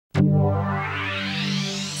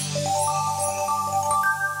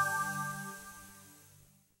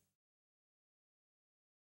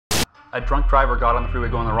A drunk driver got on the freeway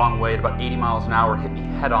going the wrong way at about 80 miles an hour, hit me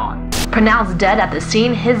head on. Pronounced dead at the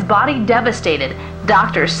scene, his body devastated.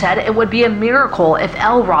 Doctors said it would be a miracle if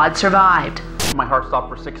Elrod survived. My heart stopped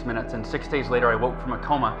for 6 minutes, and 6 days later I woke from a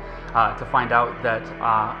coma to find out that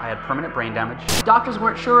I had permanent brain damage. Doctors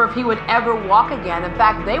weren't sure if he would ever walk again. In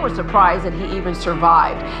fact, they were surprised that he even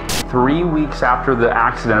survived. 3 weeks after the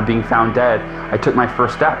accident of being found dead, I took my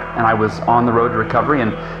first step, and I was on the road to recovery,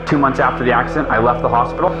 and 2 months after the accident, I left the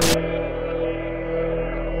hospital.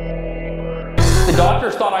 The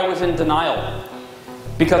doctors thought I was in denial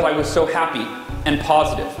because I was so happy and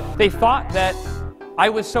positive. They thought that I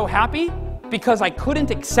was so happy because I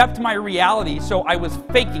couldn't accept my reality, so I was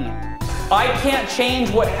faking it. I can't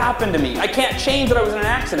change what happened to me. I can't change that I was in an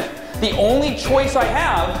accident. The only choice I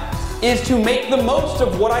have is to make the most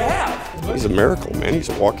of what I have. He's a miracle, man. He's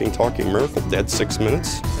a walking, talking miracle. Dead 6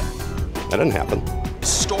 minutes. That didn't happen. His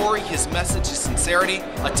story, his message, his sincerity,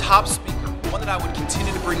 a top speaker, one that I would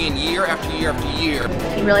continue to bring in year after year after year.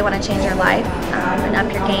 If you really want to change your life and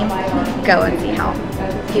up your game, go and see how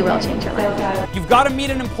he will change your life. You've got to meet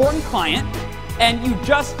an important client, and you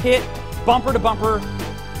just hit bumper to bumper,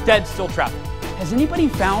 dead still traffic. Has anybody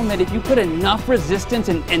found that if you put enough resistance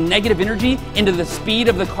and negative energy into the speed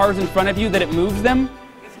of the cars in front of you that it moves them?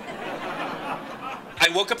 I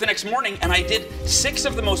woke up the next morning and I did 6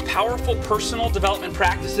 of the most powerful personal development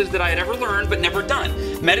practices that I had ever learned but never done.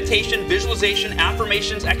 Meditation, visualization,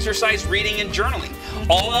 affirmations, exercise, reading, and journaling.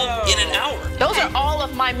 All in an hour. Those are all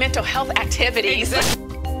of my mental health activities.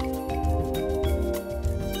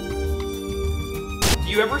 Do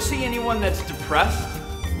you ever see anyone that's depressed,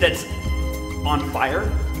 that's on fire,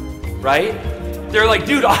 right? They're like,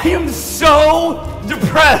 dude, I am so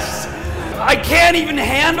depressed. I can't even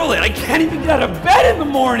handle it. I can't even get out of bed in the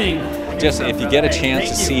morning. Just if you get a chance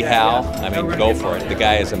to see Hal, I mean, go for it. The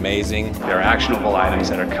guy is amazing. There are actionable items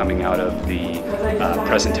that are coming out of the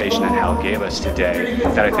presentation that Hal gave us today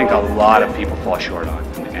that I think a lot of people fall short on,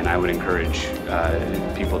 and I would encourage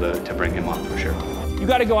people to bring him on for sure. You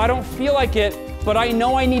gotta go, I don't feel like it, but I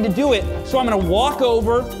know I need to do it. So I'm gonna walk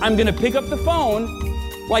over, I'm gonna pick up the phone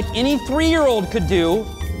like any 3-year-old could do.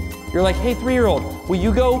 You're like, hey, 3-year-old, will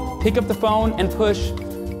you go pick up the phone and push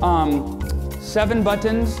 7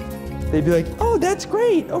 buttons? They'd be like, oh, that's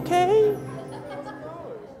great, okay.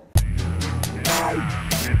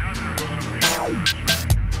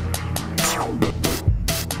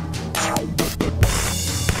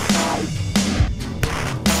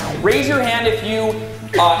 Raise your hand if you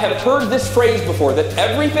have heard this phrase before, that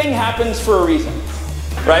everything happens for a reason.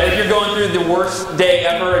 Right? If you're going through the worst day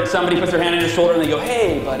ever and somebody puts their hand on your shoulder and they go,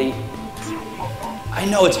 hey, buddy, I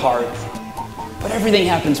know it's hard, but everything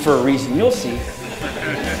happens for a reason. You'll see.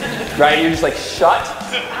 Right? And you're just like, shut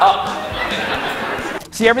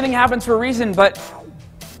up. See, everything happens for a reason, but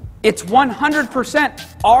it's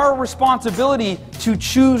 100% our responsibility to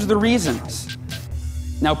choose the reasons.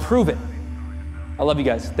 Now prove it. I love you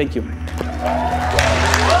guys. Thank you.